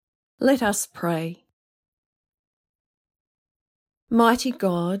Let us pray. Mighty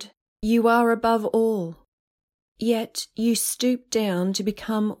God, you are above all, yet you stoop down to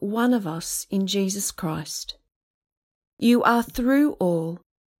become one of us in Jesus Christ. You are through all,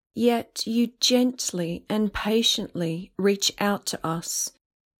 yet you gently and patiently reach out to us,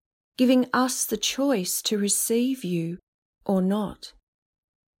 giving us the choice to receive you or not.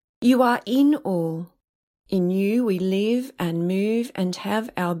 You are in all. In you we live and move and have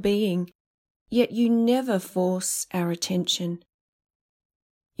our being, yet you never force our attention.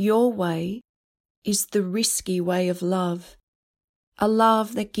 Your way is the risky way of love, a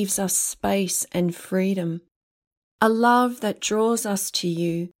love that gives us space and freedom, a love that draws us to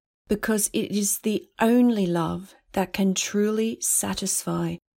you because it is the only love that can truly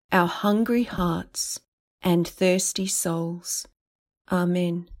satisfy our hungry hearts and thirsty souls.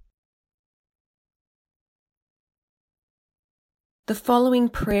 Amen. The following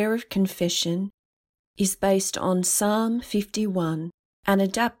prayer of confession is based on Psalm 51 and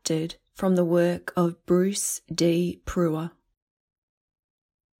adapted from the work of Bruce D. Brewer.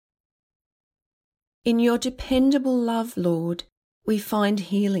 In your dependable love, Lord, we find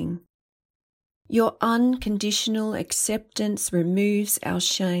healing. Your unconditional acceptance removes our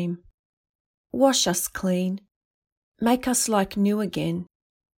shame. Wash us clean. Make us like new again.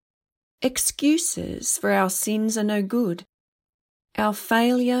 Excuses for our sins are no good. Our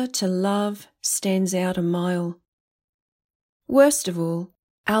failure to love stands out a mile. Worst of all,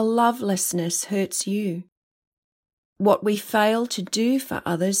 our lovelessness hurts you. What we fail to do for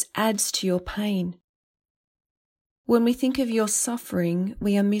others adds to your pain. When we think of your suffering,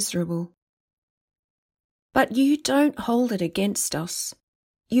 we are miserable. But you don't hold it against us.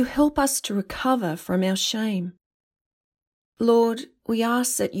 You help us to recover from our shame. Lord, we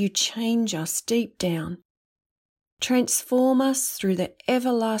ask that you change us deep down. Transform us through the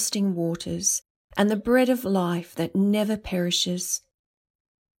everlasting waters and the bread of life that never perishes.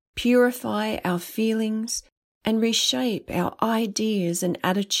 Purify our feelings and reshape our ideas and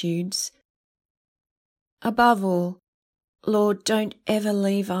attitudes. Above all, Lord, don't ever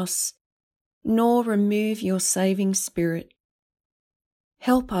leave us, nor remove your saving Spirit.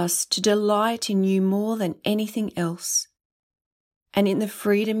 Help us to delight in you more than anything else, and in the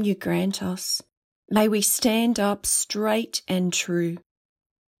freedom you grant us, may we stand up straight and true.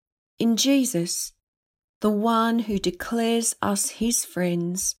 In Jesus, the one who declares us his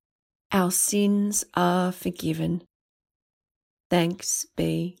friends, our sins are forgiven. Thanks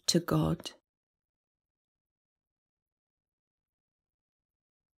be to God.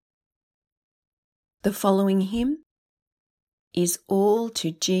 The following hymn is All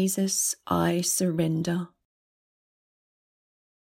to Jesus I Surrender.